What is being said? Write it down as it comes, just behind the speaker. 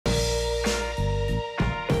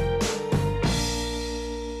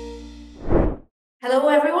Hello,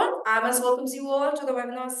 everyone. IMS welcomes you all to the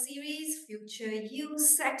webinar series Future You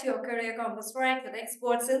Set Your Career Compass Right with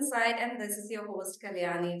Experts Insight. And this is your host,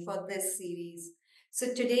 Kalyani, for this series.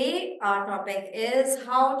 So, today our topic is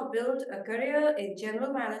how to build a career in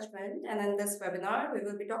general management. And in this webinar, we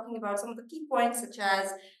will be talking about some of the key points, such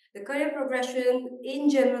as the career progression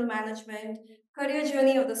in general management, career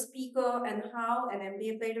journey of the speaker, and how an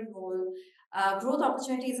MBA played a role, growth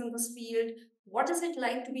opportunities in this field. What is it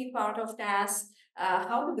like to be part of TAS?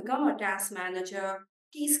 How to become a TAS manager,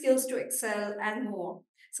 key skills to excel, and more.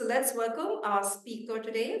 So let's welcome our speaker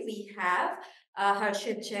today. We have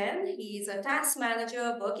Harshit Jain. He's a TAS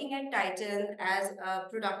manager working at Titan as a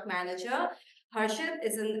product manager. Harshit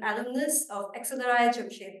is an alumnus of XLRI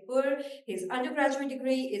Jamshedpur. His undergraduate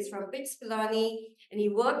degree is from ft.Pilani, and he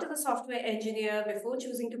worked as a software engineer before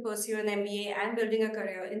choosing to pursue an MBA and building a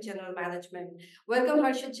career in general management. Welcome,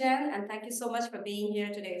 Harshit Jain, and thank you so much for being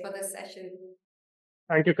here today for this session.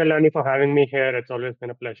 Thank you, Kalyani, for having me here. It's always been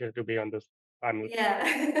a pleasure to be on this panel. Yeah,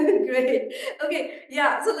 great. Okay,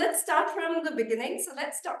 yeah, so let's start from the beginning. So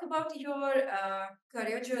let's talk about your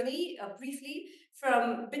career journey briefly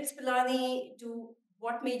from BITS Pilani to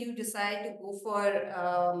what made you decide to go for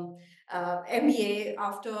MBA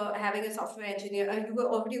after having a software engineer. You were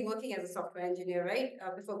already working as a software engineer, right?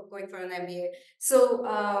 Before going for an MBA.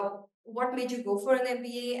 So, what made you go for an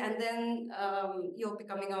MBA and then you're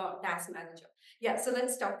becoming a task manager? Yeah, so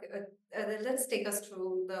let's talk. Let's take us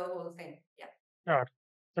through the whole thing. Yeah. Sure.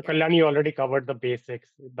 So, Yeah. Kalyani already covered the basics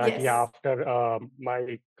that, yeah, Yes. after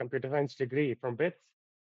my computer science degree from BITS,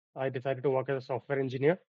 I decided to work as a software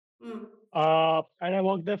engineer. Mm. And I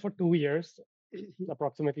worked there for 2 years,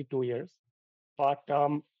 approximately 2 years. But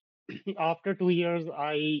after 2 years,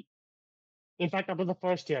 in fact, after the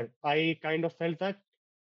first year, I kind of felt that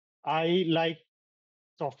I like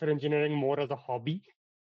software engineering more as a hobby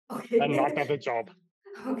and not as Okay. a job,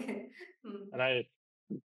 Okay. Mm. right?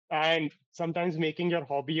 And sometimes making your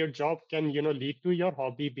hobby your job can lead to your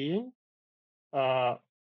hobby being uh,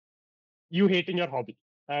 you hating your hobby.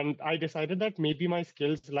 And I decided that maybe my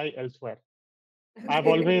skills lie elsewhere. I've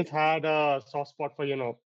always Okay. had a soft spot for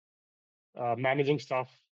managing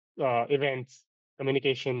stuff, events,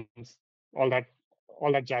 communications, all that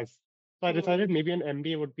all that jazz. So I decided Mm. maybe an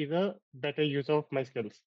MBA would be the better use of my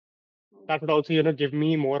skills. That would also give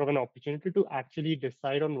me more of an opportunity to actually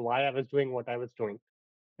decide on why I was doing what I was doing,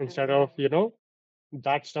 instead Okay. of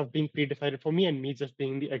that stuff being pre-decided for me and me just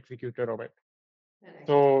being the executor of it. Correct.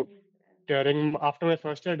 So during after my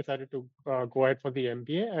first year, I decided to go ahead for the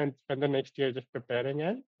MBA and spend the next year just preparing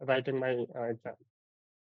and writing my exam,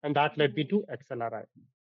 and that led me Mm. to XLRI.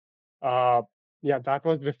 Yeah, that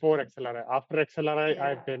was before XLRI. After XLRI, Yeah.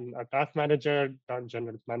 I've been a task manager, done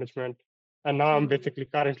general management, and now I'm Mm. basically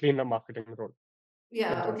currently in the marketing role, you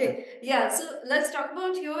Yeah. can say. Okay. Yeah. So let's talk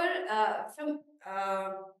about your from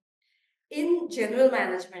in general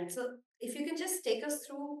management. So if you can just take us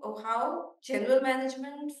through how general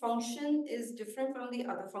management function is different from the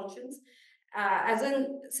other functions, as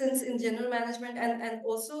in since in general management and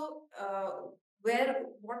also where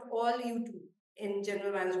what all you do in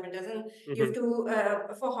general management, as in you Hmm. have to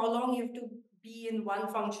for how long you have to be in one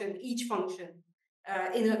function, each function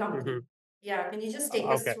in a company. Hmm. Yeah, can you just take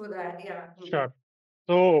us Okay, through that? Yeah. Mm. sure.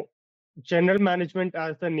 So general management,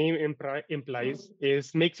 as the name implies, Mm.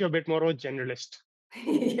 is makes you a bit more of a generalist,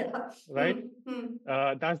 Yeah. right? Mm.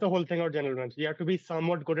 Mm. That's the whole thing of general management. You have to be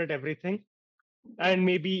somewhat good at everything, and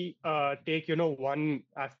maybe take one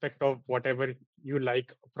aspect of whatever you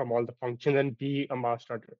like from all the functions and be a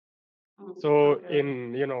master at it. Mm. So Okay.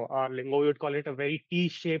 in our lingo, we would call it a very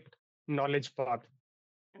T-shaped knowledge path,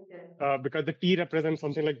 Okay. because the T represents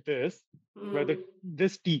something like this, where Mm.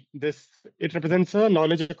 this T, this it represents a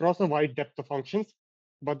knowledge across a wide depth of functions,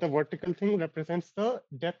 but the vertical thing represents the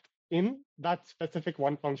depth in that specific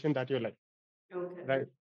one function that you like, Okay. right?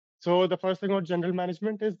 So the first thing about general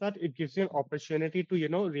management is that it gives you an opportunity to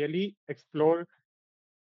really explore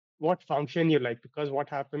what function you like, because what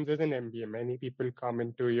happens is in MBA, many people come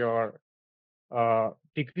into your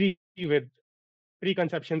degree with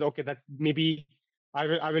preconceptions. Okay, that maybe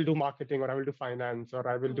I will do marketing, or I will do finance, or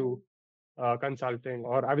I will Mm. do consulting,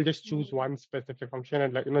 or I will just choose Mm. one specific function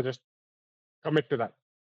and just commit to that.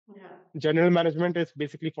 Yeah. General management is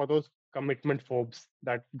basically for those commitment phobes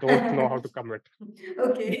that don't know how to commit.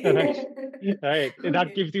 Right, Okay. right. That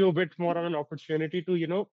Okay. gives you a bit more of an opportunity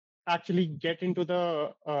to actually get into the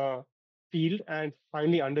field and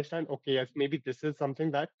finally understand. Okay, yes, maybe this is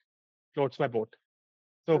something that floats my boat.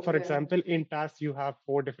 So, for Okay. example, in TAS, you have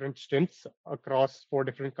four different stints across four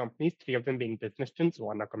different companies, three of them being business stints,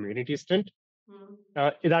 one a community stint. Mm.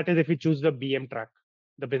 That is if you choose the BM track,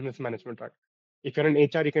 the business management track. If you're in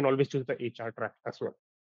HR, you can always choose the HR track as well.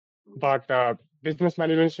 But business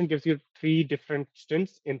management gives you three different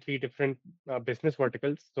stints in three different business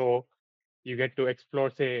verticals. So you get to explore,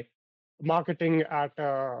 say, marketing at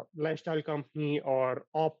a lifestyle company or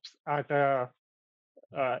ops at a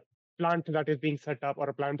plant that is being set up or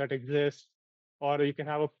a plant that exists, or you can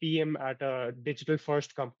have a PM at a digital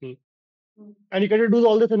first company. And you get to do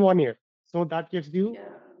all this in 1 year. So that gives you Yeah.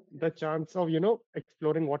 the chance of,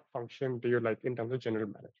 exploring what function do you like in terms of general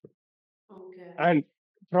management. Okay. And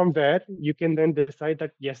from there, you can then decide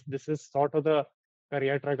that, yes, this is sort of the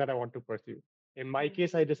career track that I want to pursue. In my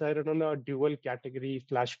case, I decided on a dual category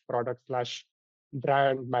slash product slash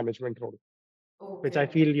brand management role, which I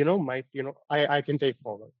Okay. feel, might, I can take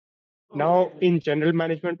forward. Now, Okay. in general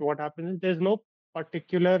management, what happens is there's no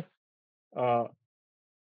particular, uh,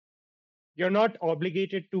 you're not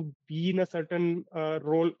obligated to be in a certain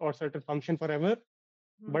role or certain function forever,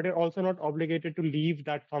 but you're also not obligated to leave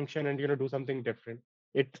that function and do something different.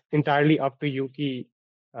 It's entirely up to you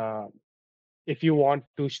uh, if you want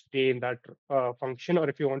to stay in that function or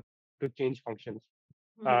if you want to change functions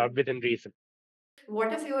within reason.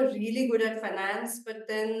 What if you're really good at finance, but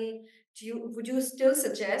then would you still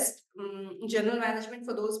suggest general management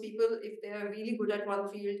for those people if they are really good at one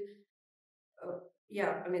field? Uh,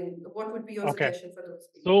 yeah, I mean, what would be your Okay. suggestion for those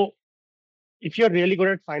people? So if you're really good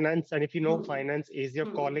at finance and if you know Hmm. finance is your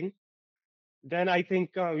Hmm. calling, then I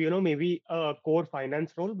think maybe a core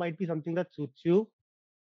finance role might be something that suits you.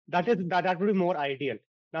 That would be more ideal.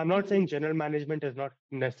 Now, I'm not saying general management is not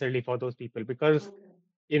necessarily for those people, because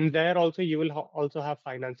Okay. in there also you will also have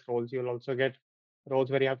finance roles. You'll also get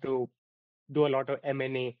roles where you have to do a lot of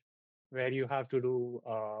M&A, where you have to do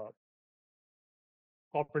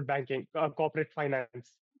corporate banking, corporate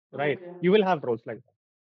finance, right? Okay. You will have roles like that.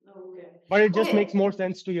 Okay. But it just makes Okay. more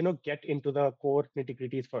sense to get into the core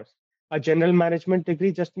nitty-gritties first. A general management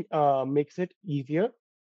degree just makes it easier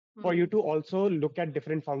for you Hmm. to also look at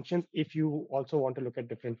different functions if you also want to look at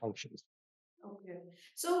different functions. Okay.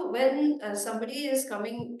 So when somebody is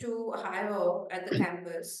coming to hire at the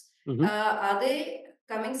campus, Hmm. are they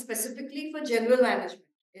coming specifically for general management?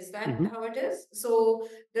 Is that Hmm. how it is? So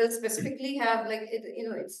they'll specifically have like it,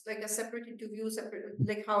 it's like a separate interview, separate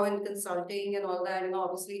like how in consulting and all that.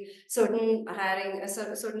 Obviously certain hiring,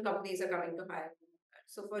 certain companies are coming to hire.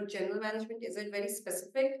 So for general management, is it very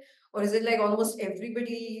specific, or is it like almost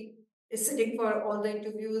everybody is sitting for all the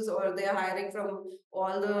interviews, or they are hiring from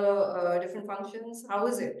all the different functions? How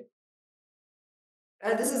is it?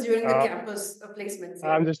 This is during the Uh, campus placements,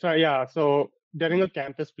 I'm yeah. just trying, yeah. So during a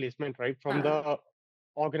campus placement, right, from Huh. the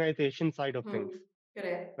organization side of Hmm. things,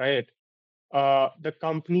 Correct. right, the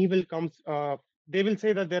company will come, they will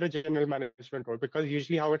say that they're a general management role, because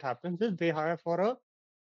usually how it happens is they hire for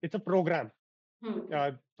it's a program. Hmm.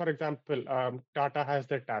 For example, Tata has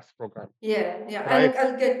their TAS program, Yeah, yeah. right?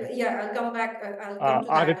 I'll come back. I'll come to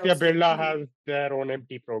that Aditya also. Birla has their own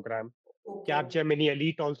MT program. Okay. Capgemini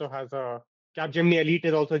Elite also has a Capgemini Elite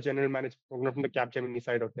is also a general management program from the Capgemini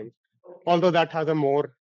side of things, Okay. although that has a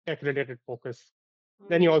more tech-related focus.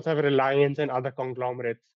 Then you Hmm. also have Reliance and other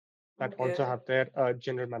conglomerates that also Okay. have their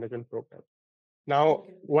general management program. Now, Okay.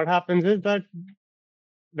 what happens is that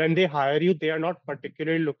when they hire you, they are not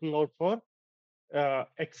particularly looking out for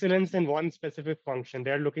excellence in one specific function.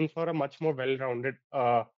 They are looking for a much more well-rounded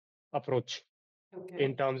approach Okay.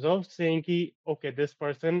 in terms of saying, ki, okay, this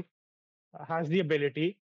person has the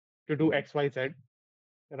ability to do X, Y, Z,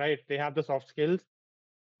 right? They have the soft skills.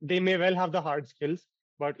 They may well have the hard skills,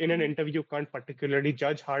 but in an interview, you can't particularly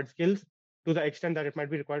judge hard skills to the extent that it might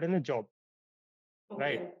be required in a job,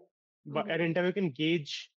 right? Okay. But an Mhm. interview can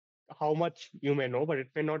gauge how much you may know, but it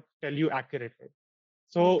may not tell you accurately.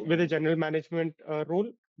 So with a Okay. general management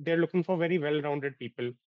role, they're looking for very well-rounded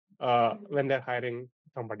people when they're hiring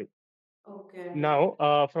somebody. Okay. Now,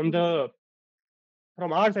 Mhm.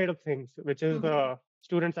 from our side of things, which is Mhm. the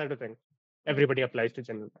student side of things, Mhm. everybody applies to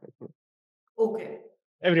general management. Okay.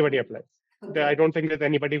 Everybody Okay. applies. I Okay. don't think there's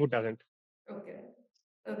anybody who doesn't. Okay.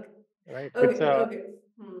 Okay. Right? It's Okay. a Okay.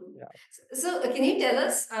 Hmm. yeah. So, can you tell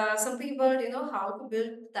us something about how to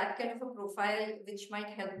build that kind of a profile which might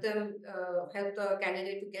help the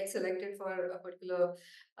candidate to get selected for a particular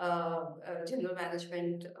general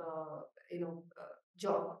management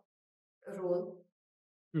job role?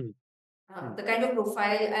 Hmm, hmm. The kind of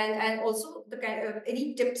profile, and also the kind of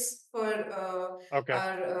any tips for Okay.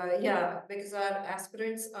 our because our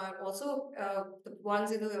aspirants are also the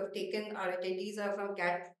ones who have taken our attendees are from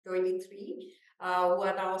CAT 23. who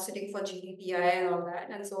are now sitting for GDPI and all that.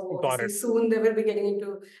 And so Got obviously it. soon they will be getting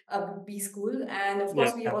into B school. And of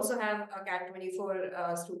course, we Yeah, also have a CAT 24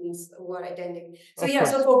 students who are attending. So of yeah,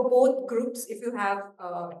 so course. for both groups, if you have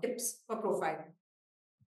tips for profile.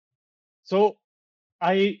 So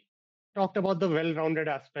I talked about the well-rounded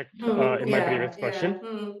aspect in my Yeah, previous yeah. question.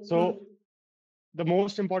 So the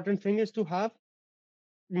most important thing is to have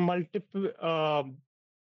multiple.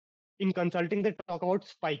 In consulting, they talk about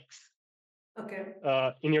spikes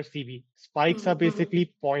Okay. in your CV. Spikes are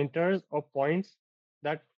basically pointers or points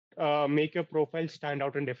that make your profile stand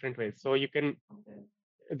out in different ways. So you can. Okay.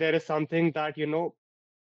 There is something that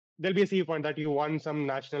there'll be a CV point that you won some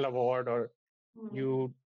national award or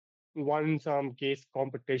you won some case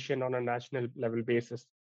competition on a national level basis.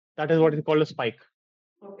 That is what is called a spike,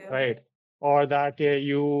 Okay. right? Or that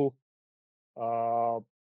you uh,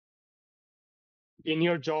 in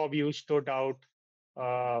your job you stood out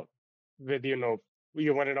uh, with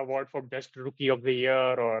you won an award for best rookie of the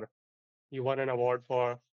year or you won an award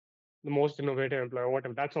for the most innovative employer,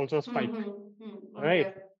 whatever. That's also a spike, right?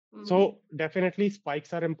 Okay. So definitely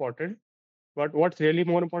spikes are important. But what's really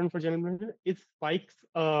more important for general manager is spikes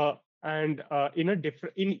and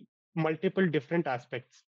in multiple different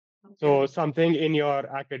aspects. So Okay. something in your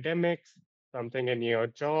academics, something in your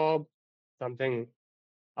job, something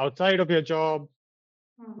outside of your job,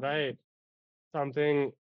 right?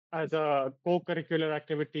 Something as a co-curricular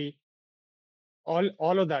activity.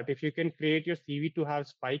 All of that. If you can create your CV to have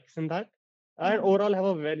spikes in that, and overall have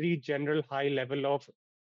a very general high level of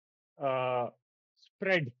uh,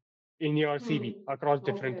 spread in your CV across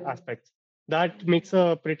different Okay. aspects. That makes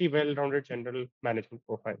a pretty well-rounded general management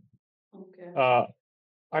profile. Okay. Uh,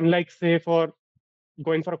 Unlike, say, for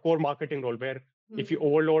going for a core marketing role, where if you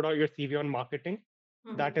overload all your CV on marketing,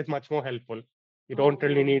 that is much more helpful. You don't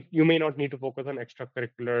really Okay. need, you may not need to focus on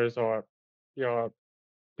extracurriculars or your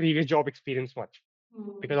previous job experience much.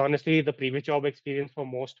 Because honestly, the previous job experience for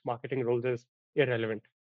most marketing roles is irrelevant,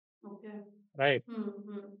 Okay. right?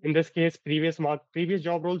 Hmm. In this case, previous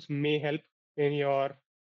job roles may help in your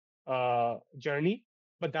journey,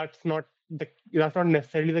 but that's not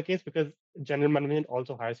necessarily the case because general management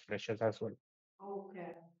also hires freshers as well.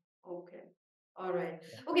 Okay. Okay. All right.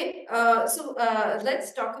 Yeah. Okay. So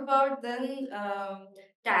let's talk about then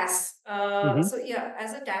TAS. Hmm. So yeah,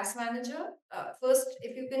 as a TAS manager, first,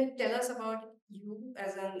 if you can tell us about you,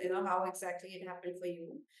 as in how exactly it happened for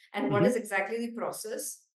you, and what Hmm. is exactly the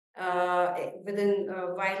process within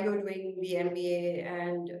while you're doing the MBA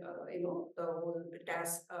and the whole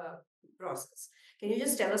TAS process. Can you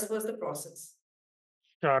just tell us first the process?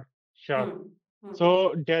 Sure, sure. Hmm. Hmm.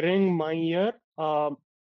 So during my year,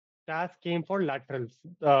 task came for lateral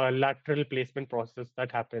placement process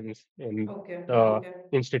that happens in Okay. the Okay.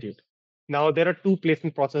 institute. Now there are two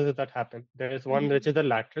placement processes that happen. There is one which is the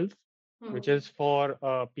laterals, which Hmm. is for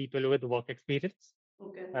people with work experience,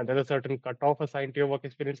 Okay. and there's a certain cutoff assigned to your work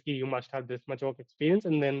experience. You must have this much work experience,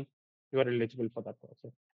 and then you are eligible for that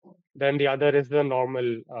process. Then the other is the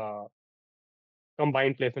normal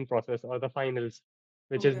combined placement process or the finals,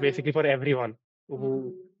 which is Okay. basically for everyone who Hmm.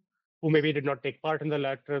 who maybe did not take part in the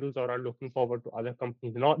laterals or are looking forward to other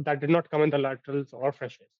companies. Not that did not come in the laterals or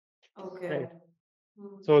freshers, Okay. right?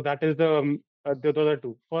 Hmm. So that is the other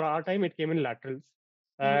two. For our time, it came in laterals,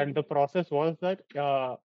 and the Hmm. process was that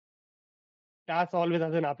TAS always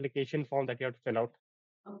has an application form that you have to fill out.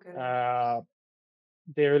 Okay. Uh,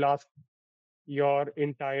 they will ask your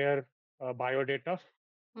entire biodata,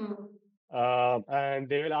 Hmm. and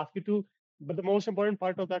they will ask you to. But the most important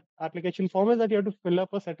part of that application form is that you have to fill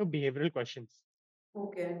up a set of behavioral questions.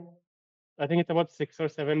 Okay. I think it's about 6 or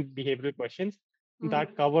 7 behavioral questions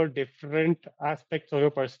that Hmm. cover different aspects of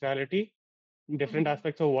your personality, different Hmm.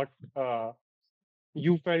 aspects of what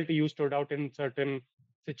you felt you stood out in certain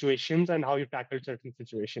situations and how you tackled certain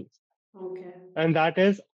situations. Okay. And that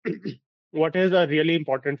is what is really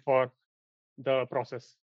important for the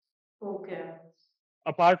process. Okay.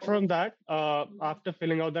 Apart from Oh. that, Hmm. after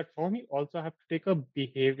filling out that form, you also have to take a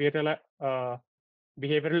behavioral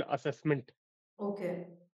assessment, Okay.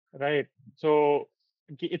 right? So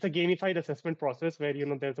it's a gamified assessment process where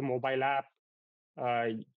there's a mobile app. uh,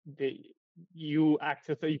 they, you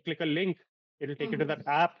access, you click a link, it'll take you to that Hmm.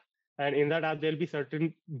 app, and in that app there'll be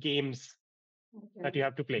certain games that you Okay.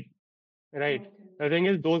 have to play, right? Okay. The thing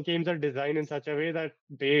is, those games are designed in such a way that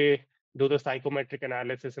they do the psychometric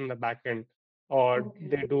analysis in the back end, or Okay.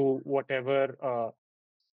 they do whatever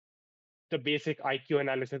the basic IQ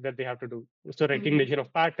analysis that they have to do. So Hmm. recognition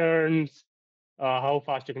of patterns, how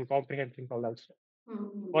fast you can comprehend things, all that stuff.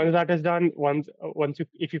 Once Hmm. that is done, once you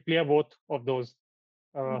if you clear both of those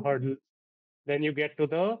Hmm. hurdles, then you get to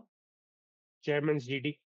the chairman's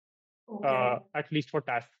GD, Okay. at least for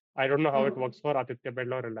TAS. I don't know how it Hmm. works for Aditya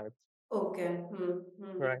Birla or Reliance, Okay. Hmm.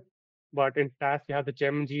 Hmm. right? But in TAS, you have the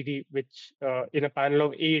chairman GD, which in a panel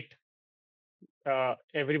of eight,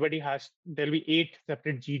 everybody has, there'll be eight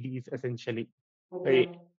separate GDs essentially, Okay.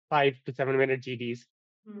 a 5 to 7 minute GDs,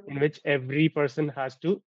 in Hmm. which every person has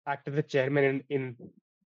to act as a chairman in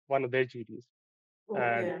one of their GDs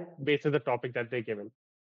and Okay. based on the topic that they're given.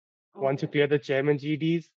 Once you Okay. clear the chairman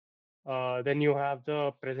GDs, then you have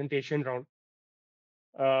the presentation round.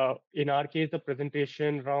 In our case, the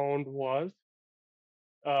presentation round was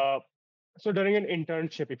uh, so during an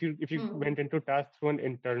internship. If you Hmm. went into task through an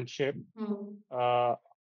internship, Hmm. uh,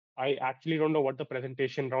 I actually don't know what the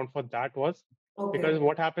presentation round for that was, because Okay.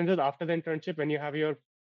 what happens is after the internship, when you have your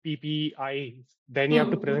PPIs, then you have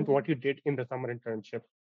to Hmm. present Hmm. what you did in the summer internship,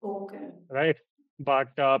 Okay. right?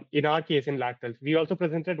 But in our case, in laterals, we also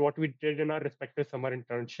presented what we did in our respective summer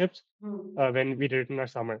internships Hmm. when we did it in our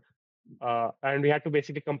summer. And we had to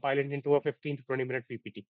basically compile it into a 15 to 20-minute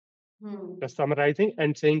PPT, Hmm. just summarizing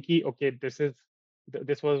and saying, key, okay, this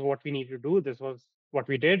was what we need to do, this was what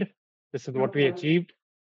we did, this is what we Okay. achieved,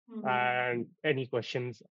 Hmm. and any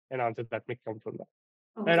questions and answers that may come from that.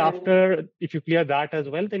 And Okay. after, if you clear that as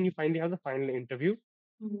well, then you finally have the final interview,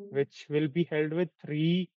 Hmm. which will be held with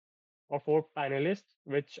 3 or 4 panelists,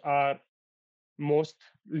 which are most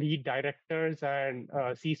lead directors and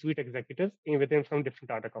C-suite executives within from different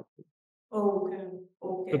data companies. Okay.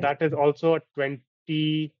 So Okay. that is also a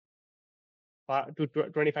 25 to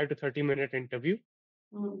 30-minute interview,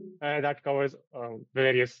 Hmm. that covers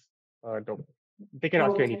various domains. They can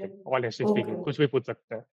ask you Okay. anything, honestly speaking, Okay. कुछ भी पूछ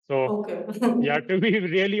सकते हैं. So Okay. you have to be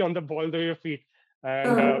really on the ball of your feet.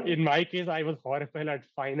 And in my case, I was horrible at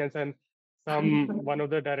finance, and one of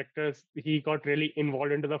the directors, he got really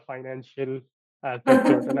involved into the financial aspect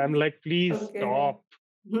to it, and I'm like, please Okay. stop.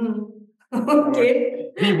 Hmm. But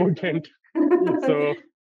Okay. he wouldn't. So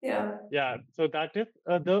Yeah. yeah, so that is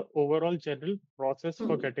the overall general process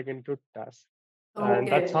for Hmm. getting into TAS. And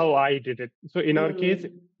that's Okay. how I did it. So in our case,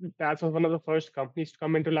 Hmm. TAS was one of the first companies to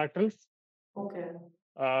come into laterals. Okay.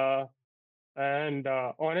 Uh, and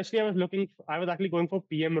honestly, I was actually going for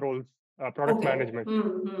PM roles, product Okay. management, Hmm.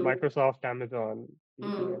 Hmm. Microsoft, Amazon,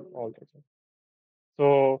 TV, and Hmm. all that stuff.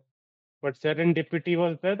 So, but serendipity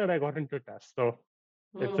was there that I got into TAS. So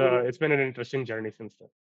Hmm. it's been an interesting journey since then.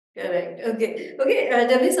 Correct. Okay. Okay.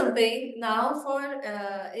 Tell me something now for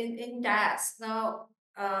in TAS. Now,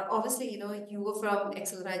 obviously, you were from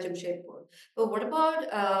XLRI Jamshedpur, but what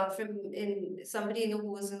about from in somebody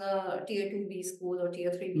who was in a tier two B school or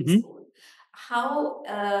tier three B Mhm. school? How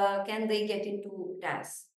can they get into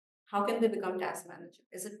TAS? How can they become TAS manager?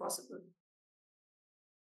 Is it possible?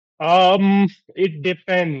 It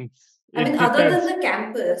depends. I mean, It other than depends. the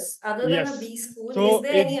campus, other than a Yes. B school, is So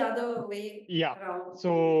there it any other way yeah. around?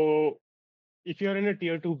 So if you're in a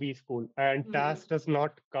tier 2 B school and Hmm. TAS does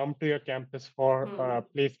not come to your campus for Hmm.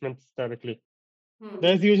 placements directly,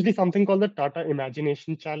 there's Hmm. usually something called the Tata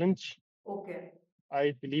Imagination Challenge. Okay.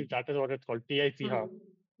 I believe that is what it's called, TIC. Huh?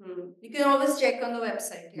 Hmm. Hmm. You can always check on the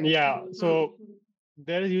website. Yeah. Yeah. Hmm. Hmm. So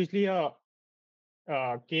there is usually a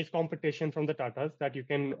case competition from the Tatas that you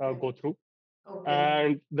can Okay. go through, Okay.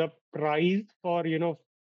 and the prize for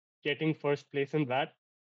getting first place in that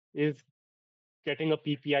is getting a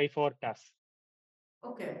PPI for TAS,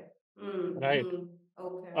 Okay. Hmm. right? Hmm.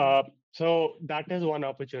 Okay. Uh, so that is one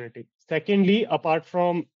opportunity. Secondly, apart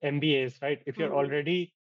from MBAs, right? If you're Hmm.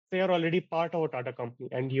 already, say you're already part of a Tata company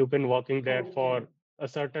and you've been working there Okay. for a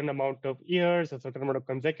certain amount of years, a certain amount of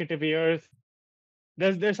consecutive years,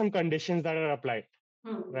 there's some conditions that are applied,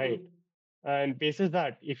 Hmm. right? Hmm. And basis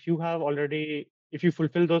that, if you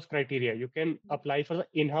fulfill those criteria, you can apply for the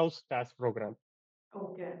in-house TAS program,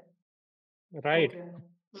 Okay. right? Okay.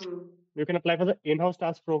 Hmm. You can apply for the in-house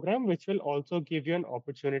TAS program, which will also give you an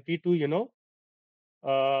opportunity to,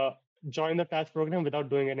 uh, join the TAS program without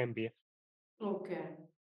doing an MBA. Okay. Hmm.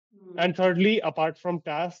 And thirdly, apart from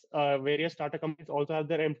TAS, various startup companies also have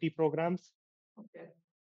their MT programs, Okay.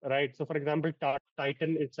 right? So, for example,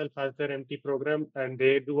 Titan itself has their MT program, and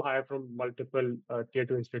they do hire from multiple tier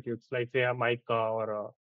two institutes, like say a MICA or a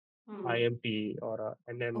Hmm. IMP or a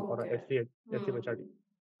NM or a Okay. SC. Hmm.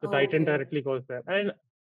 So Titan Okay. directly goes there, and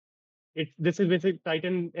this is basic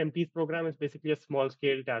Titan MT's program is basically a small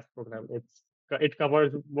scale task program. It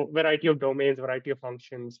covers variety of domains, variety of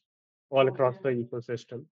functions all across Okay. the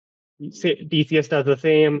ecosystem. Say Hmm. TCS does the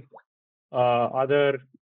same. Other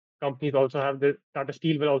companies also have the Tata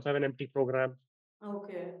Steel will also have an MT program.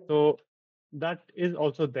 Okay. So that is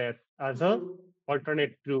also there as a Hmm.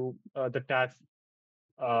 alternate to the task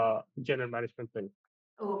general management thing.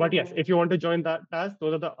 But yes, Okay. if you want to join that task,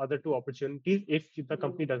 those are the other two opportunities if the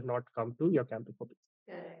company Hmm. does not come to your campus for business.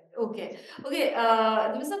 Correct. Okay. Okay.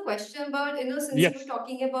 There was a question about, since you were Yes.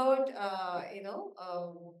 talking about,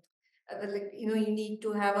 like, you need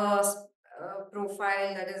to have a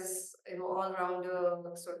profile that is, all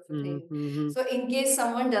rounder sort of a thing. Mm-hmm. So, in case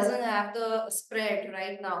someone doesn't have the spread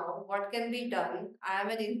right now, what can be done? I am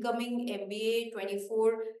an incoming MBA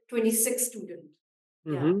 24-26 student.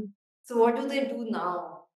 Yeah. Mm-hmm. So, what do they do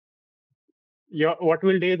now? What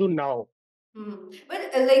will they do now? Hmm. But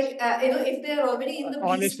like if they are already in the B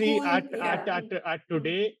Honestly, school, yeah. at Hmm.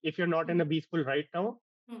 today, if you're not Hmm. in a B school right now,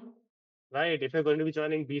 Hmm. right, if you're going to be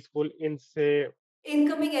joining B school in say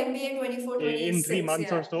Incoming MBA 24 in 26. 3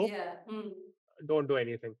 months or Yeah, so, yeah. Hmm. don't do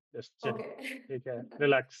anything. Just chill. Okay. Okay,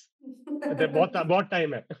 relax. The बहुत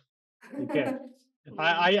time है. Okay. Hmm.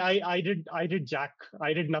 I did jack.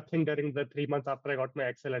 I did nothing during the 3 months after I got my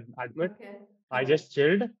Excel admit. Okay. I Okay. just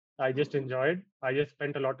chilled. I just Hmm. enjoyed. I just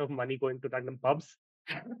spent a lot of money going to random pubs,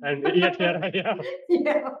 and yet here I am.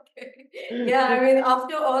 Yeah, okay. Yeah, I mean,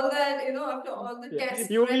 after all that, after all the Yeah,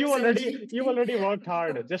 test you preps and already cheating. worked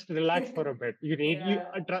hard. Just relax for a bit.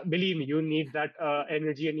 Yeah. Believe me, you need that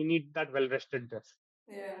energy and you need that well restedness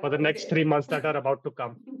Yeah, for the next okay. 3 months that are about to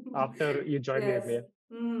come after you join the Yes. MBA,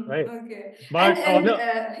 Mm, right? okay. And But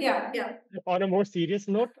yeah, yeah. on a more serious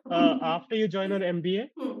note, after you join an MBA,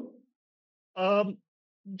 Hmm. um,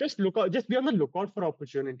 just look out, just be on the lookout for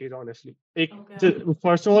opportunities. Honestly, Okay.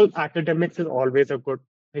 first of all, academics is always a good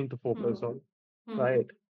thing to focus Hmm. on, Hmm.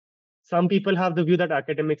 right? Some people have the view that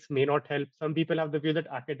academics may not help. Some people have the view that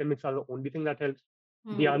academics are the only thing that helps.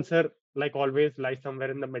 The Hmm. answer, like always, lies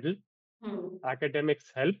somewhere in the middle. Hmm.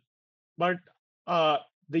 Academics help, but uh,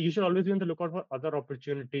 you should always be on the lookout for other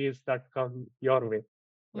opportunities that come your way,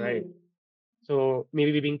 right? Hmm. So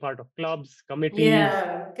maybe being part of clubs, committees,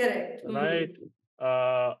 Yeah, correct. Hmm. right?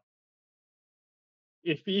 Uh,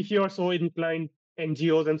 if you're so inclined,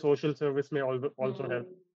 NGOs and social service may also help,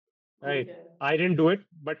 Hmm. right? Okay. I didn't do it,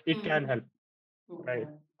 but it can Hmm. help, Okay. right?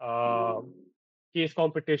 Uh, Hmm. Case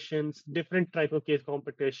competitions, different type of case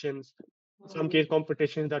competitions, some Hmm. case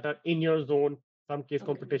competitions that are in your zone, some case Okay.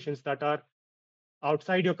 competitions that are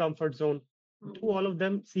outside your comfort zone. Do Hmm. all of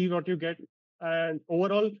them, see what you get, and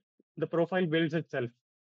overall, the profile builds itself.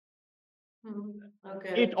 Hmm.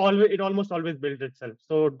 Okay. It almost always builds itself.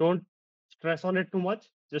 So don't stress on it too much.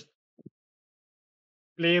 Just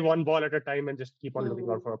play one ball at a time and just keep on looking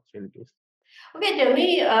out Hmm. for opportunities. Okay, tell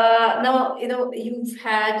me, now,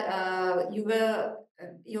 you were,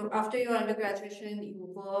 after your undergraduation, you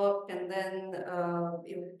worked and then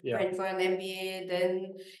you Yeah. went for an MBA,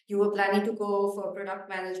 then you were planning to go for product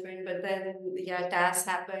management, but then, yeah, TAS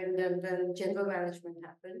happened and then general management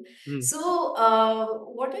happened. Mm. So,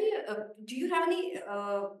 do you have any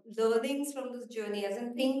learnings from this journey, as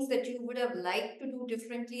in things that you would have liked to do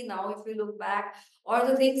differently now if you look back, or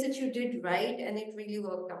the things that you did right and it really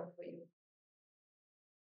worked out for you?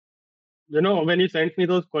 When you sent me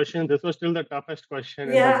those questions, this was still the toughest question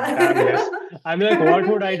in the damn Yeah. list. I'm like, what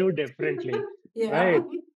would I do differently? Yeah. Right?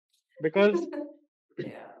 Because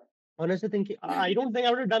Yeah. honestly thinking, I don't think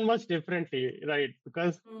I would have done much differently, right?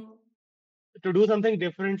 Because Mm. to do something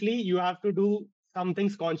differently, you have to do some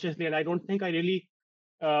things consciously. And I don't think I really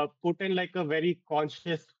put in like a very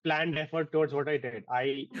conscious, planned effort towards what I did.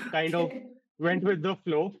 I kind of Okay. went with the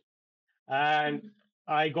flow and Mm.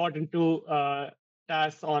 I got into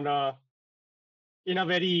tasks in a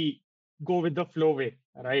very go with the flow way,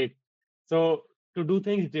 right? So to do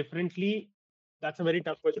things differently, that's a very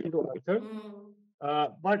tough question to answer.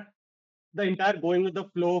 Mm. But the entire going with the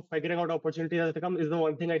flow, figuring out opportunities as they come is the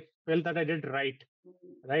one thing I felt that I did right,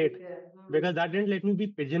 Mm. right? Okay. Mm. Because that didn't let me be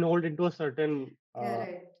pigeonholed into a certain.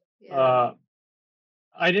 Correct. Yeah. Uh,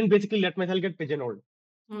 I didn't basically let myself get pigeonholed.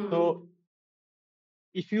 So Mm.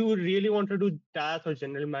 if you really want to do TAS or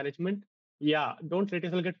general management, yeah, don't let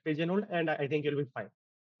yourself get pigeonholed, and I think you'll be fine.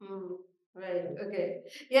 Mm. Right. Okay.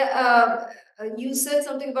 Yeah. You said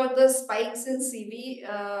something about the spikes in CV,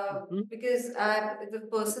 Mhm.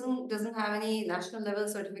 because the person doesn't have any national level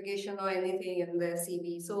certification or anything in their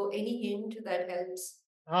CV. So any hint that helps?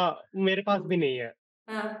 हाँ मेरे पास Hmm. भी नहीं है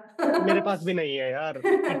मेरे Ah. पास भी नहीं है यार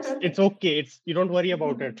it's okay it's you don't worry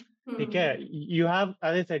about it ठीक है Hmm. you have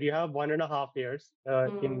as I said you have 1.5 years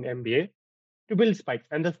in Hmm. MBA to build spikes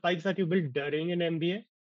and the spikes that you build during an MBA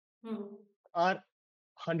Hmm. are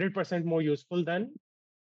 100% more useful than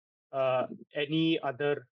uh, any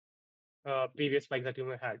other previous spikes that you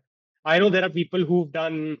may had. I know there are people who've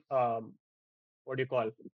done what do you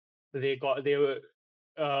call they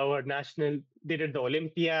were national they did the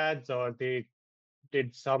Olympiads or they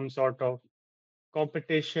did some sort of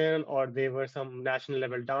competition, or they were some national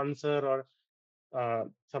level dancer, or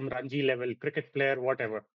some Ranji level cricket player,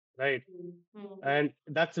 whatever, right? And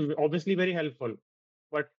that's obviously very helpful,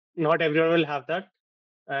 but not everyone will have that.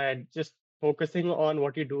 And just focusing on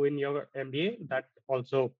what you do in your MBA, that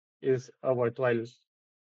also is a worthwhile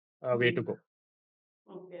way to go.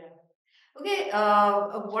 Okay. Okay,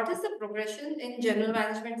 what is the progression in general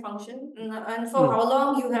management function, and for Mm, how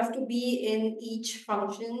long you have to be in each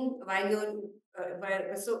function while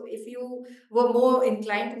you're so if you were more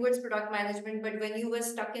inclined towards product management, but when you were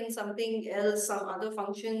stuck in something else, some other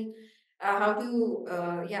function, how do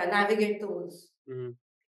you yeah, navigate those? mm.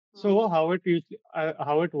 So Hmm. how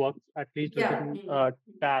it works, at least Yeah. within Hmm.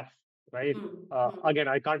 TAS, right? Again,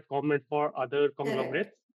 I can't comment for other Correct.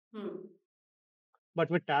 conglomerates, Hmm. but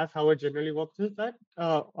with TAS, how it generally works is that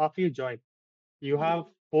after you join, you have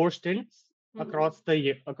Hmm. 4 stints Hmm. across the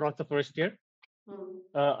year, across the first year,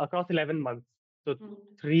 Hmm. across 11 months. So Hmm.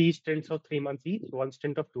 3 stints of 3 months each, 1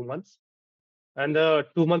 stint of 2 months, and the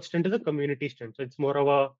 2 month stint is a community stint. So it's more of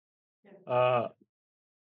Yeah. a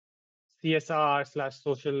CSR slash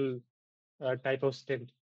social type of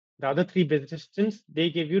stint. The other three business stints, they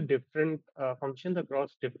give you different functions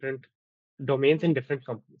across different domains in different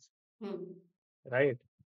companies, Hmm. right?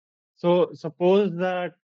 So suppose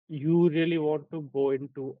that you really want to go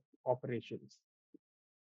into operations,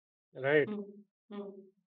 right? Hmm. Hmm.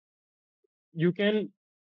 You can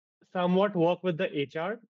somewhat work with the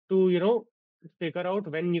HR to, figure out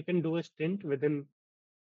when you can do a stint within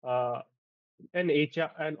uh, an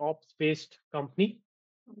HR, an ops based company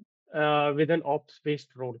with an ops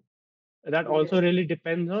based role. That also Okay. really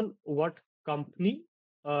depends on what company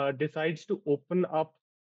decides to open up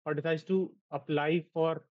or decides to apply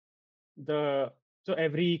for the. So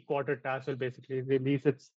every quarter TAS will basically release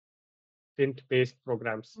its stint based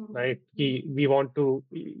programs, Hmm. right? We want to,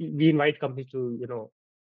 we invite companies to,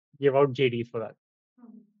 give out JDs for that,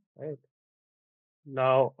 Hmm. right?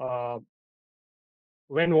 Now,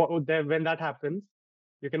 when that happens,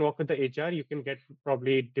 you can work with the HR. You can get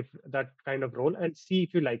probably that kind of role and see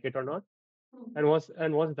if you like it or not. Hmm. And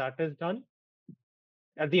once that is done,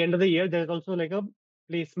 at the end of the year, there's also like a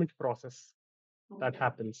placement process that Okay.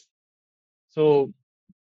 happens. So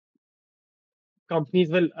companies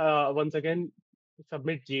will once again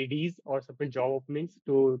submit JDs or submit job openings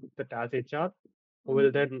to the TAS HR, who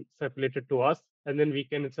will Hmm. then circulate it to us, and then we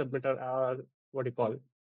can submit our what do you call,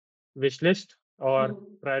 wish list or Hmm.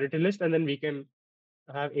 priority list, and then we can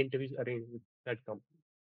have interviews arranged with that company.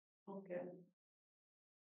 Okay.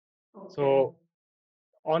 Okay. So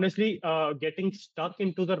honestly, getting stuck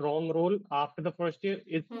into the wrong role after the first year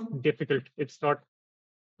is Hmm. difficult.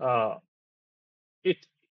 Uh, it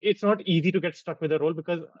it's not easy to get stuck with a role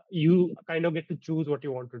because you kind of get to choose what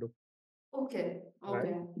you want to do, Okay.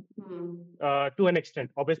 right? Okay. Hmm. To an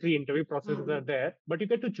extent, obviously, interview processes are Hmm. there, but you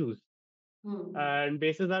get to choose, Hmm. and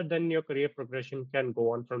basis that, then your career progression can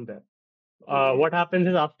go on from there. What Okay. happens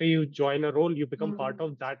is after you join a role, you become part Hmm.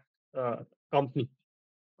 of that uh, company,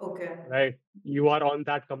 Okay. right? You are on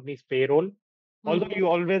that company's payroll. Although Hmm. you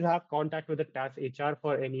always have contact with the TAS HR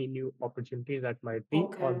for any new opportunities that might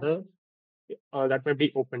be on Okay. the that might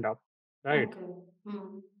be opened up, right? Okay. Hmm.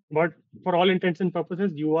 But for all intents and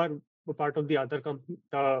purposes, you are a part of the other company,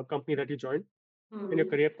 the company that you joined, and your Hmm.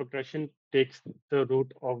 career progression takes the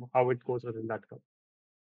route of how it goes within that company.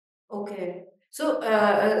 Okay. So,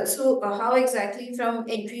 how exactly from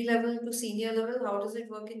entry level to senior level, how does it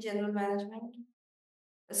work in general management?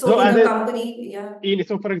 So, So, in as a a company, yeah.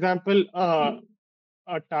 so for example, Hmm.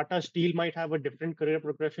 a Tata Steel might have a different career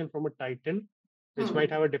progression from a Titan, which might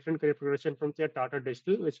have Hmm. a different career progression from say a Tata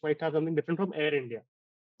Digital, which might have something different from Air India.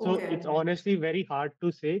 So it's Okay. honestly very hard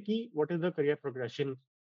to say what is the career progression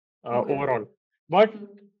Okay. overall. But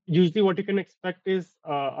Hmm. usually, what you can expect is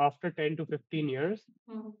after 10 to 15 years,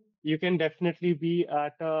 Hmm. you can definitely be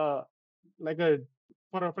at like a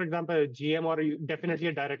for example a GM or definitely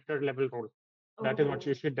a director level role. That is what Okay.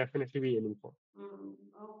 you should definitely be aiming for, Hmm.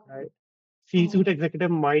 Okay. right? C-suite Okay.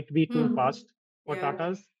 executive might be too Hmm. fast for Yeah.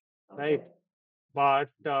 Tatas, right? Okay. But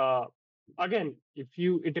again, if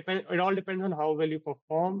you it all depends on how well you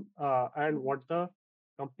perform and Hmm. what the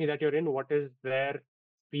company that you're in, what is their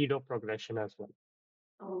speed of progression as well,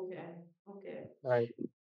 Okay. Okay. right?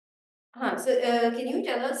 So, can you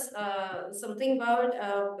tell us something about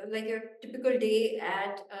like a typical day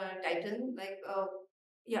at Titan? Like,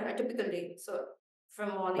 yeah, a typical day. So,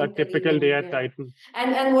 from A morning till typical day evening. at Yeah. Titan,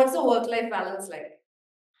 And what's the work life balance like?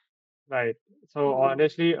 right? So Hmm.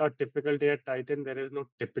 honestly, a typical day at Titan, there is no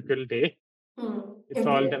typical day. Hmm. It's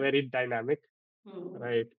Every all day. very dynamic, Hmm.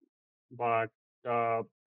 right? But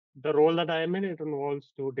the role that I am in, it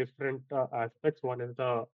involves two different aspects. One is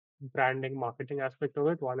the branding, marketing aspect of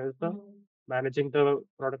it. One is the Mm-hmm. managing the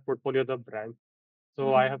product portfolio of the brand.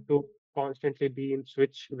 So I have Mm-hmm. to constantly be in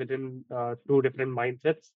switch within two different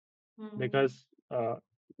mindsets Mm-hmm. because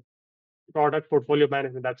product portfolio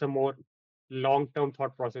management, that's a more long-term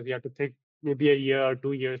thought process. You have to think maybe a year,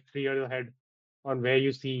 2 years, 3 years ahead on where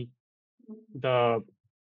you see the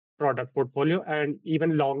product portfolio, and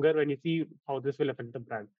even longer when you see how this will affect the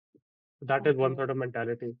brand. That is one Okay. sort of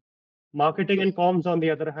mentality. Marketing and Okay. comms, on the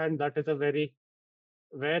other hand, that is a very,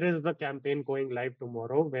 where is the campaign going live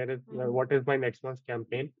tomorrow? What is my next month's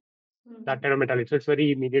campaign? That kind of Mm-hmm. mentality. So it's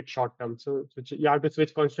very immediate, short term. So you have to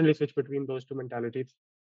constantly switch between those two mentalities.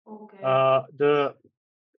 Okay. The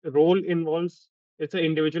role involves, it's an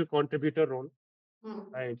individual contributor role, Mm-hmm.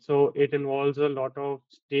 right? So it involves a lot of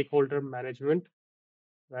stakeholder management,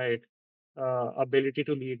 right? Ability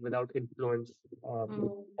to lead without influence,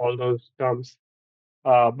 all those terms.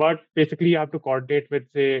 But basically, you have to coordinate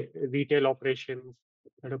with, say, retail operations.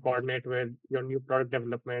 You have to coordinate with your new product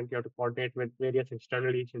development. You have to coordinate with various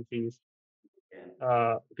external agencies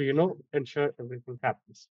Okay. to ensure everything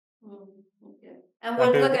happens. Mm,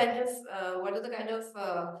 okay. And That is what are the kind of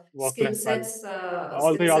work-life balance.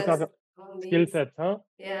 Also, skill you also sets have skill needs? sets, huh?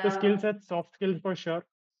 So skill Yeah. sets, soft skills for sure,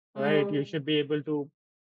 right? You Mm. should be able to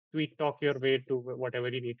tweak talk your way to whatever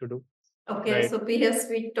you need to do, Okay, right? so PS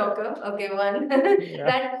Sweet Talker. Okay, one Yeah.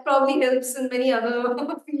 that probably helps in many other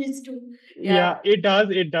fields too. Yeah, Yeah. it does.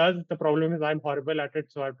 It does. The problem is I'm horrible at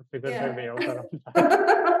it, so I have to figure my Yeah. way out around that.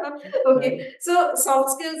 Right. Okay. So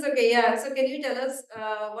soft skills. Okay. Yeah. So can you tell us?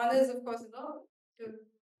 One is of course, to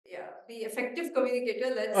be effective communicator.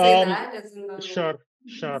 Let's say Um, that as in sure,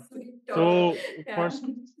 sure. sweet talker. So Yeah. first,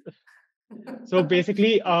 so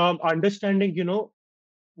basically, understanding,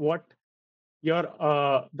 what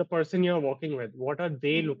the person you're working with, what are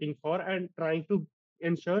they Mm. looking for, and trying to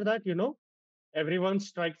ensure that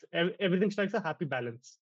everything strikes a happy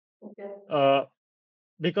balance. Okay. Uh,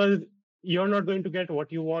 because you're not going to get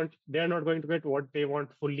what you want, they're not going to get what they want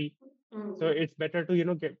fully. So Mm. it's better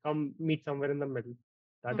to come meet somewhere in the middle.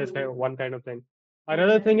 That is kind of Mm. one kind of thing.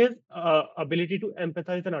 Another Okay. thing is ability to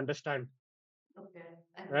empathize and understand, Okay.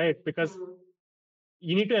 Empathy. right? Because Mm.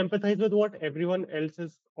 you need to empathize with what everyone else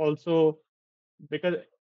is also, because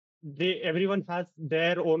everyone has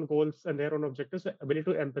their own goals and their own objectives. So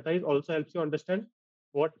ability to empathize also helps you understand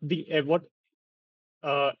what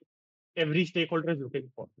uh, every stakeholder is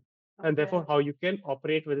looking for, and therefore Okay. how you can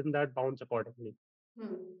operate within that bounds accordingly,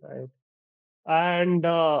 Hmm. right? And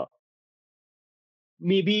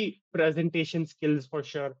maybe presentation skills for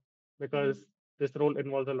sure, because Hmm. this role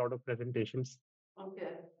involves a lot of presentations, Okay.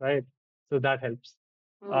 right? So that helps.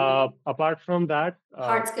 Hmm. Apart from that,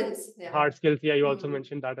 Hard skills. Yeah. hard skills. Yeah, you also Hmm.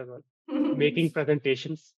 mentioned that as well. Making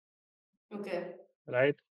presentations, Okay.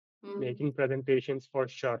 right? Hmm. Making presentations for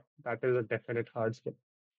sure. That is a definite hard skill.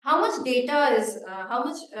 How much data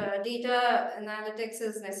analytics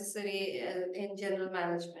is necessary in general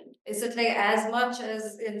management? Is it like as much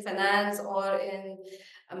as in finance or in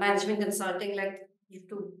management consulting, like you have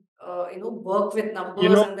to, work with You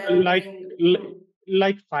numbers know, and then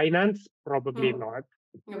like finance, probably hmm. not,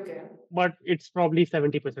 Okay. but it's probably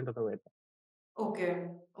 70% of the way, Okay.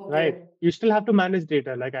 right? Okay. You still have to manage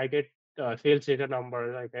data. Like I get sales data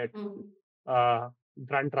numbers, I get Hmm. uh,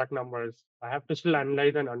 brand track numbers. I have to still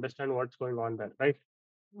analyze and understand what's going on there, right?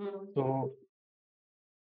 Hmm. So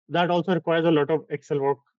that also requires a lot of Excel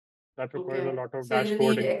work. That requires a Okay. lot of So you need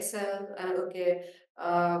dashboarding. Excel and okay.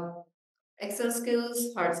 Uh, Excel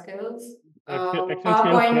skills, hard skills, Excel skills,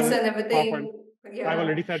 PowerPoints and PowerPoint. everything. I've Yeah.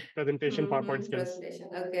 already said presentation, PowerPoint Mm-hmm. skills, Presentation.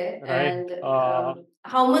 Okay. right? And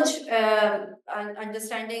how much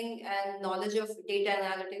understanding and knowledge of data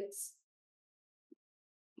analytics?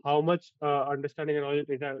 How much understanding and all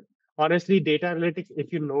data? Honestly, data analytics,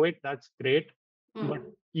 if you know it, that's great. But Hmm.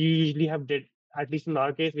 you usually at least in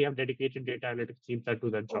our case, we have dedicated data analytics teams that do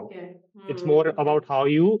that job. Okay. It's Hmm. more Okay. about how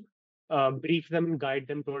you brief them and guide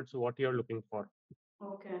them towards what you're looking for,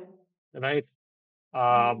 Okay. right?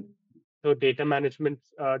 Um, Hmm. so data management,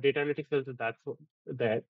 data analytics skills, that's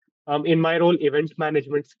there. In my role, event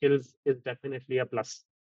management skills is definitely a plus,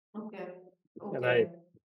 Okay. right? Okay.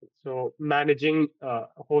 So managing,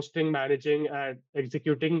 hosting, managing, and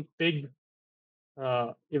executing big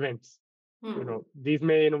events. Hmm. These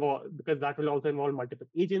may involve, because that will also involve multiple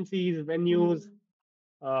agencies, venues,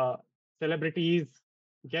 Hmm. uh, celebrities,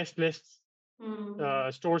 guest lists, Hmm.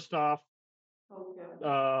 store staff,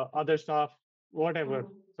 Okay. other staff, whatever. Hmm.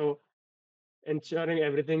 So ensuring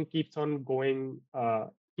everything keeps on going,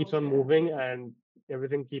 keeps on Okay. moving, and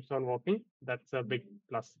everything keeps on working. That's a big Hmm.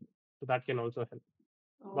 plus. So that can also help.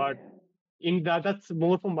 But Okay. in that's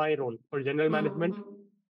more for my role. For general management,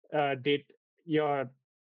 Mm-hmm. date your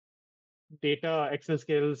data, Excel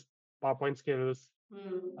skills, PowerPoint skills,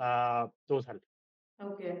 Hmm. those help.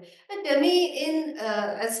 Okay. And tell me, in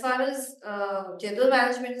as far as general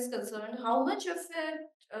management is concerned, how much of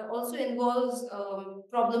it also involves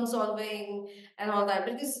problem solving and all that?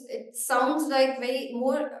 Because it sounds like very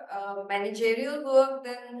more managerial work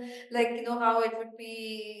than like how it would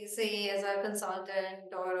be, say, as a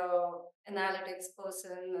consultant or a analytics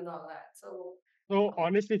person and all that. So, So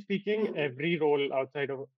honestly speaking, hmm, every role outside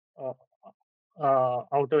of uh,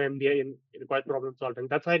 out of MBA requires problem solving.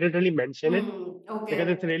 That's why I didn't really mention it because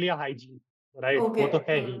okay, it's really a hygiene, right? वो तो okay,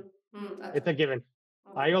 है ही. अच्छा, It's a given.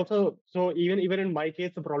 I okay, also so even in my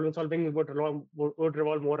case, the problem solving would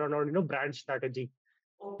revolve more around brand strategy.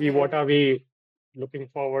 What okay, are we looking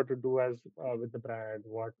forward to do as with the brand?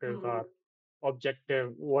 What is hmm, our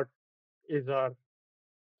objective? What is our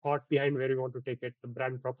thought behind where we want to take it? The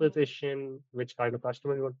brand proposition, which kind of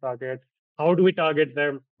customers we want to target? How do we target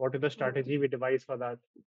them? What is the strategy we devise for that?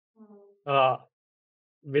 hmm. Uh,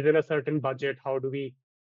 Within a certain budget, how do we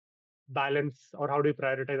balance or how do we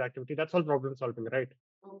prioritize activity? That's all problem solving, right?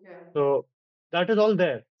 Okay. So that is all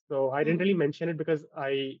there. So I didn't Hmm. really mention it because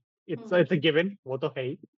Hmm. it's a given, both of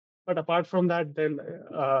hey. But apart from that, then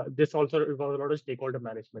this also involves a lot of stakeholder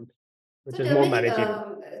management, which So is more managerial.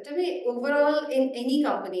 tell me overall in any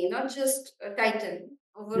company, not just Titan,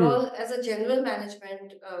 Hmm. overall as a general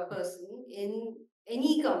management person in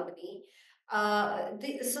any company,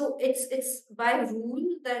 so it's by rule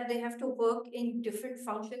that they have to work in different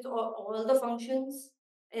functions or all the functions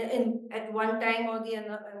in at one time or the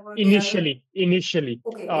other. Initially, Okay, the initially.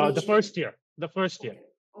 first year.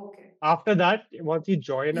 Okay, okay. After that, once you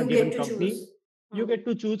join a You given get to company, choose. you Hmm. get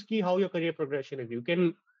to choose key how your career progression is. You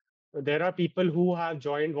can There are people who have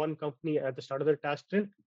joined one company at the start of their task stint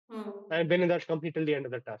Hmm. and been in that company till the end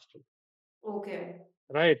of their task stint, Okay.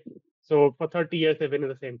 right? So for 30 years they've been in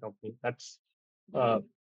the same company. Uh, Hmm.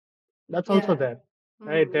 that's also Yeah. there,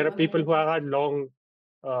 right? There Hmm. are people who Okay. have had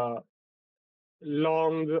uh,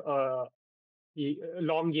 long,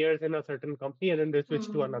 long years in a certain company, and then they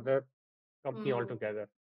switch to Hmm. another company Hmm. altogether.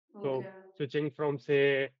 So Okay. switching from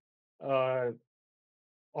say uh,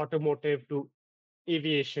 automotive to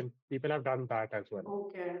aviation, people have done that as well,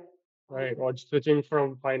 Okay. right? Okay. Or switching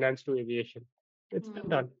from finance to aviation, it's been Hmm.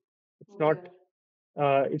 done. It's not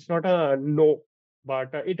Okay. it's not a no,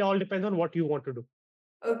 but it all depends on what you want to do.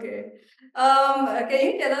 Okay. Can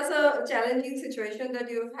you tell us a challenging situation that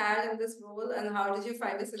you've had in this role and how did you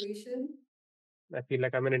find a solution? I feel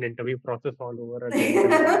like I'm in an interview process all over again, to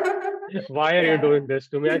be honest. Why are you Yeah. doing this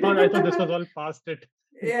to me? I thought this was all past it.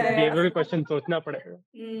 Yeah, yeah. Behavioral questions sochna padega.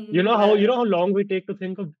 You Well, know how long we take to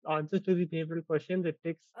think of answers to the behavioral questions? It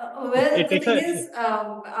the takes thing a is,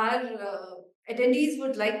 our attendees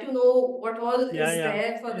would like to know what all yeah, is yeah. there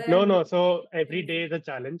for No, them. no. So every Yes. day is a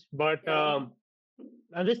challenge, but Yeah.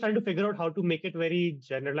 I'm just trying to figure out how to make it very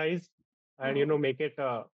generalized and Hmm. make it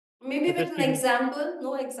Maybe so with just an give me example,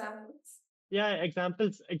 no examples. yeah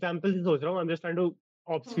examples is also wrong. I'm just trying to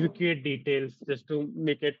Hmm. obfuscate details just to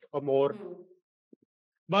make it a more. Hmm.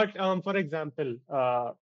 But for example,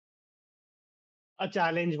 a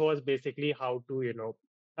challenge was basically how to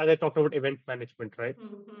as I talked about event management, right?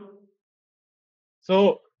 Hmm. Hmm.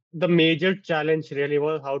 So the major challenge really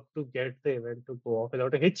was how to get the event to go off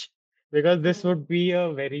without a hitch, because this Hmm. would be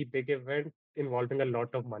a very big event involving a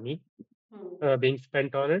lot of money Hmm. being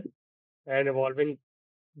spent on it and involving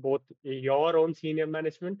both your own senior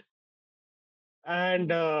management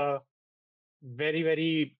and Hmm. very,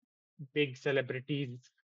 very big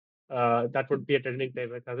celebrities that would be attending the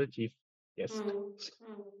event as a chief guest. Hmm.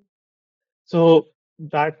 Hmm. So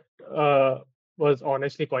that was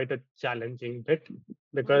honestly quite a challenging bit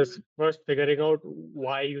because Hmm. first figuring out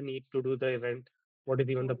why you need to do the event, what is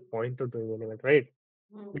even the point of doing an event, right?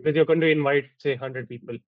 Hmm. Because you're going to invite, say, 100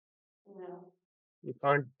 people. Yeah. You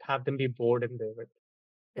can't have them be bored in the event.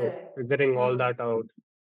 So Correct. figuring all Hmm. that out,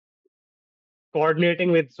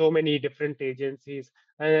 coordinating with so many different agencies,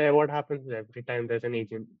 and what happens is every time there's an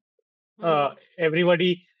agent, uh, Hmm.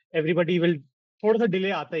 everybody everybody will थोड़ा सा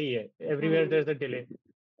delay आता ही है. Everywhere Hmm. there's a delay.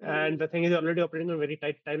 And Hmm. the thing is, you're already operating on very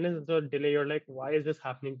tight timelines. So delay, you're like, why is this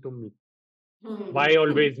happening to me? Why Hmm.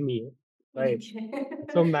 always me? Right. Okay.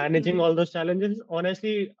 So managing Hmm. all those challenges,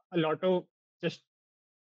 honestly, a lot of just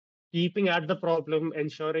keeping at the problem,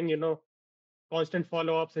 ensuring, constant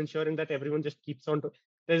follow-ups, ensuring that everyone just keeps on to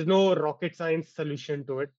there's no rocket science solution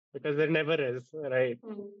to it because there never is, right?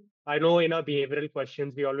 Hmm. I know in our behavioral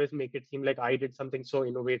questions, we always make it seem like I did something so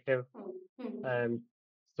innovative Hmm. Hmm. and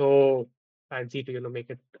so fancy to, make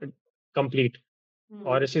it complete.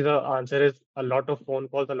 Honestly, the answer is a lot of phone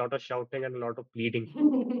calls, a lot of shouting, and a lot of pleading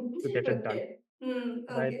to get it done.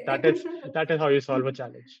 Okay. Right? Okay. That is how you solve a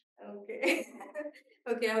challenge. Okay.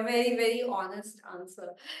 Okay, a very, very honest answer.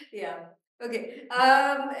 Yeah. Okay.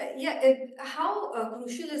 Yeah. How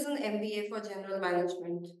crucial is an MBA for general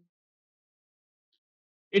management?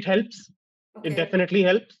 It helps. It Okay. definitely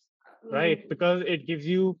helps, right? Mm, Because it gives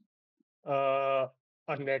you uh,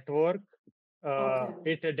 a network.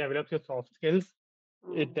 okay. It develops your soft skills.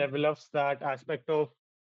 It Mm, develops that aspect of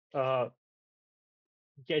uh,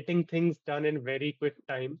 getting things done in very quick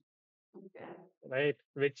time, okay. right?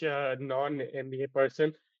 Which a non-MBA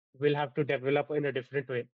person will have to develop in a different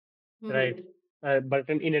way, right? Hmm. But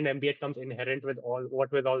in an MBA, it comes inherent with all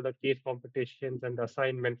the case competitions and the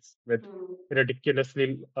assignments with Hmm.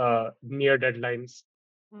 ridiculously near deadlines.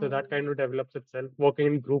 So that Hmm. kind of develops itself. Working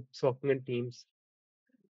in groups, working in teams,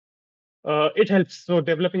 it helps. So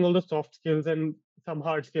developing all the soft skills and some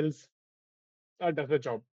hard skills does the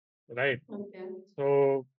job, right? Okay.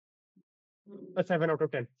 So a Hmm. 7 out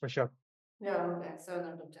of 10 for sure. Yeah, okay, 7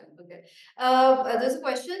 out of 10. Okay. There's a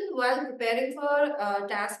question while preparing for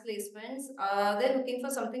task placements. They're looking for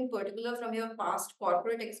something particular from your past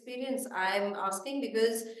corporate experience. I'm asking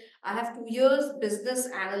because I have 2 years business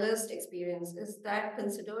analyst experience. Is that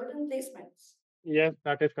considered in placements? Yes,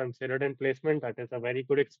 that is considered in placement. That is a very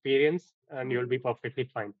good experience, and you'll be Hmm. perfectly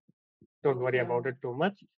fine. Don't worry Okay. about it too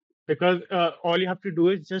much, because all you have to do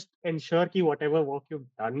is just ensure that whatever work you've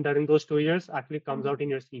done during those 2 years actually comes out in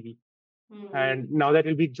Hmm. your CV. Hmm. And now that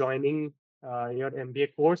you'll be joining your MBA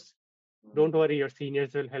course, don't worry, your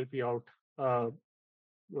seniors will help you out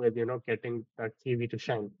with getting that CV to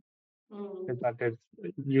shine. And Hmm. that is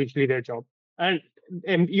usually their job. And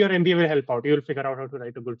your MBA will help out. You'll figure out how to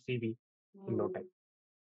write a good CV in no time.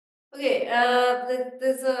 Hmm. Okay,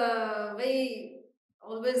 there's a very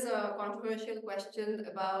always a controversial question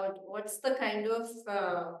about what's the kind of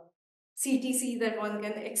CTC that one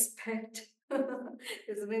can expect.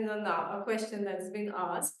 It's been a question that's been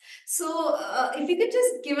asked. So, if you could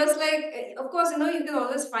just give us like, of course, you can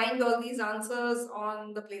always find all these answers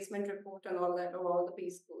on the placement report and all that of all the P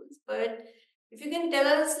schools. But if you can tell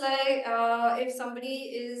us like, if somebody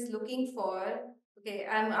is looking for, okay,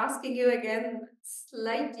 I'm asking you again,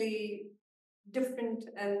 slightly different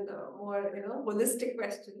and more, holistic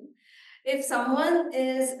question. If someone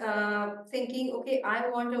is thinking, okay, I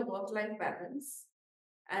want a work-life balance,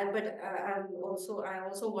 and but I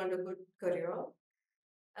also want a good career.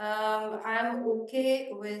 I'm okay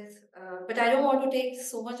with, but I don't want to take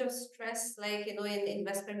so much of stress, like in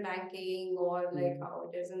investment banking or like Mm.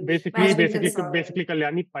 how it is in basically management basically consulting. Basically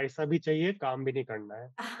Kalyani पैसा भी चाहिए काम भी नहीं करना है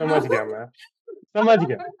समझ गया मैं समझ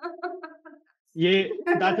गया ये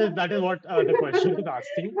that is what the question is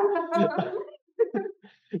asking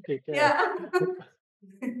ठीक है Yeah.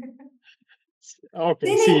 okay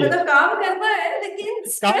नहीं नहीं see मतलब काम करना है लेकिन काम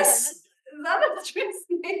स्ट्रेस करना ज्यादा स्ट्रेस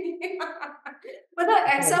नहीं मतलब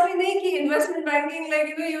है ऐसा भी नहीं कि investment banking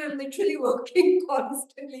like you are literally working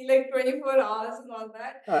constantly like 24 hours and all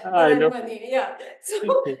that for I that know money, yeah.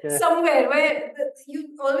 So ठीक है somewhere where you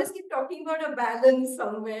always keep talking about a balance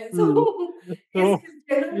somewhere, so hmm. So is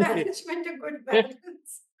general management a good if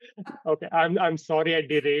balance? okay, I'm sorry I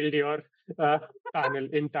derailed your uh, panel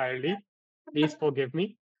entirely. Please forgive me.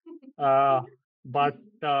 Uh, but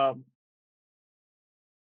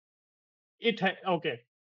okay.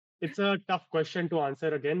 It's a tough question to answer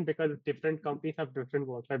again because different companies have different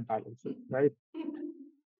work-life balances, right?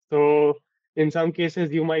 So in some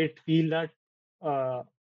cases, you might feel that uh,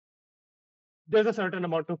 there's a certain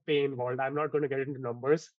amount of pay involved. I'm not going to get into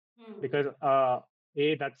numbers because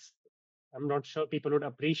that's I'm not sure people would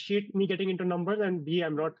appreciate me getting into numbers, and B,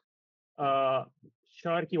 I'm not uh,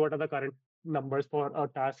 sure what are the current numbers for a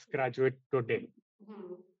task graduate today,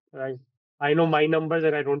 right? I know my numbers,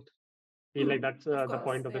 and I don't feel like that's Of the course,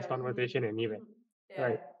 point of this yeah. conversation anyway, Yeah.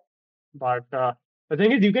 right? But the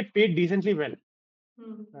thing is, you get paid decently well,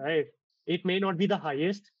 Hmm. right? It may not be the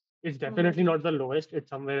highest. It's definitely Hmm. not the lowest. It's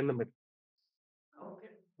somewhere in the middle, Okay.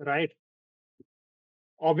 right?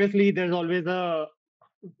 Obviously, there's always a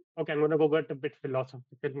okay. I'm going to go get a bit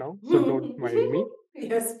philosophical now, so don't mind me,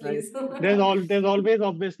 Yes, right? please. There's always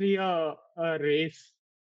obviously a race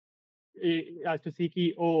as to see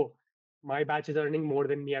ki, oh, my batch is earning more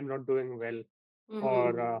than me. I'm not doing well,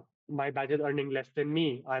 or Mm-hmm. my batch is earning less than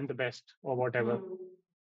me. I'm the best, or whatever. Hmm.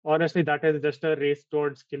 Honestly, that is just a race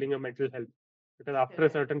towards killing your mental health. Because after a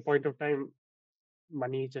Correct. certain point of time,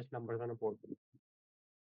 money is just numbers on a board.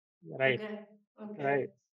 Right. Okay. Okay. Right.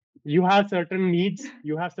 You have certain needs,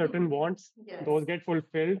 you have certain wants, Yes. those get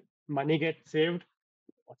fulfilled, money gets saved.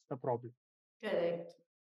 What's the problem? Correct.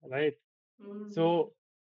 Right. So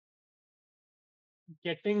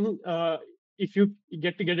getting if you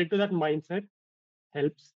get into that mindset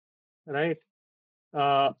helps, right?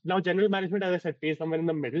 Now general management, as I said, pays somewhere in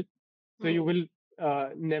the middle, so you will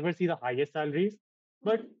never see the highest salaries,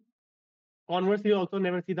 but conversely, you also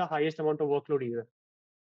never see the highest amount of workload either,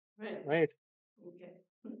 Right. right? Okay.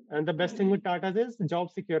 And the best thing with Tatas is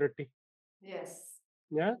job security.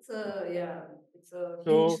 Yes. Yeah. It's a huge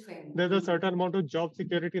So thing. there's a certain amount of job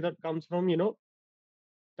security that comes from,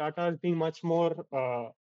 Tata's being much more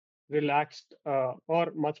relaxed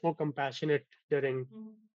or much more compassionate during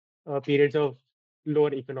periods of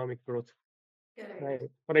lower economic growth. Correct. Right.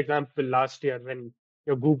 For example, last year when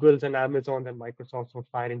your Googles and Amazons and Microsofts were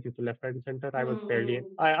firing people left, right, and center, I was barely.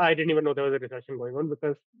 I didn't even know there was a recession going on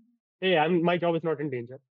because hey, my job is not in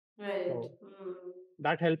danger, Right. so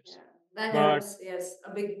that helps. Yeah. That But helps. Yes.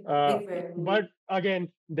 A big, uh, big way. but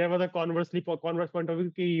again, there was a converse point of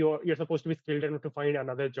view. You're supposed to be skilled enough to find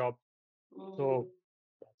another job, so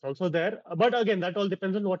that's also there. But again, that all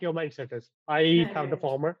depends on what your mindset is. I have the Correct.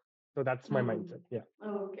 former, so that's my mindset. Yeah.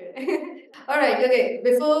 Okay. All right. Okay.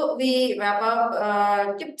 Before we wrap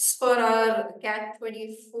up, tips for our CAT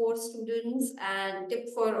 24 students and tip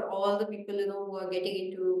for all the people who are getting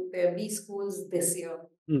into their B schools this year.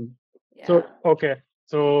 Hmm. So Yeah. okay,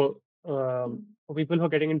 so for people who are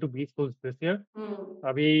getting into B schools this year,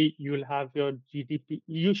 Hmm. you'll have your GDP.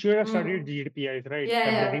 You should have studied GDPIs, right? Yeah.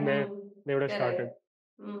 February, Yeah. May, they would have started. Correct.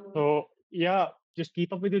 Hmm. So yeah, just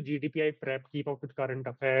keep up with your GDPI prep, keep up with current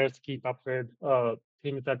affairs, keep up with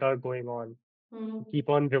things that are going on. Hmm. Keep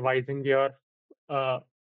on revising your uh,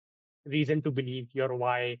 reason to believe, your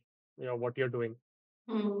why, what you're doing.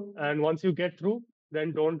 Hmm. And once you get through,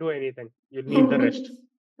 then don't do anything. You'll need the rest,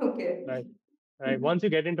 Okay. right? Right. Once you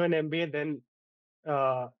get into an MBA, then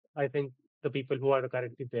I think the people who are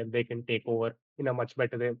currently there, they can take over in a much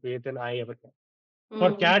better way than I ever can.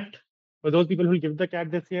 For Hmm. CAT, for those people who give the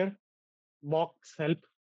CAT this year, mocks help,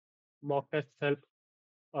 mock tests help,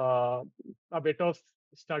 uh, a bit of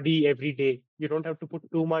study every day. You don't have to put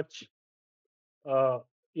too much, uh,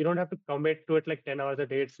 you don't have to commit to it like 10 hours a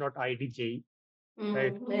day. It's not IDJ,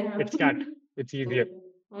 right? Yeah. It's CAT, it's easier,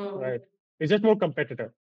 Hmm. right? It's just more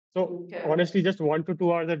competitive. So Okay. honestly, just 1 to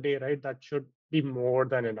 2 hours a day, right? That should be more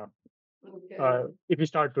than enough. Okay. If you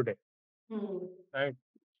start today, Hmm. right?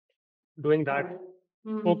 Doing All that, right.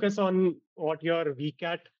 Hmm. focus on what you're weak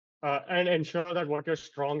at, and ensure that what you're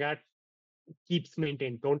strong at keeps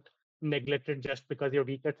maintained. Don't neglect it just because you're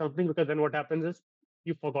weak at something, because then what happens is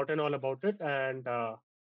you've forgotten all about it, and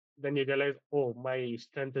then you realize, oh, my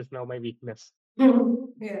strength is now my weakness. Yeah.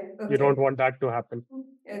 You don't Okay. want that to happen,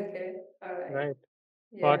 Okay. All right. right?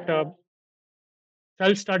 But Yeah.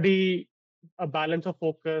 self study, a balance of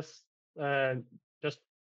focus, and just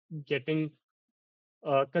getting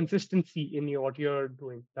consistency in what you're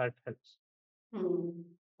doing, that helps. Hmm.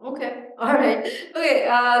 Okay. All right. Okay.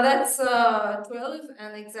 That's 12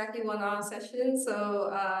 and exactly 1 hour session.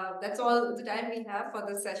 So that's all the time we have for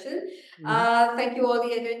this session. Mhm. Thank you, all the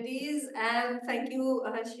attendees. And thank you,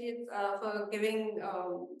 Harshit, for giving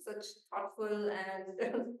such thoughtful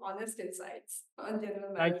and honest insights on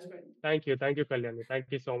general Thank, management. thank you, Kalyani. Thank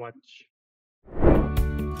you so much.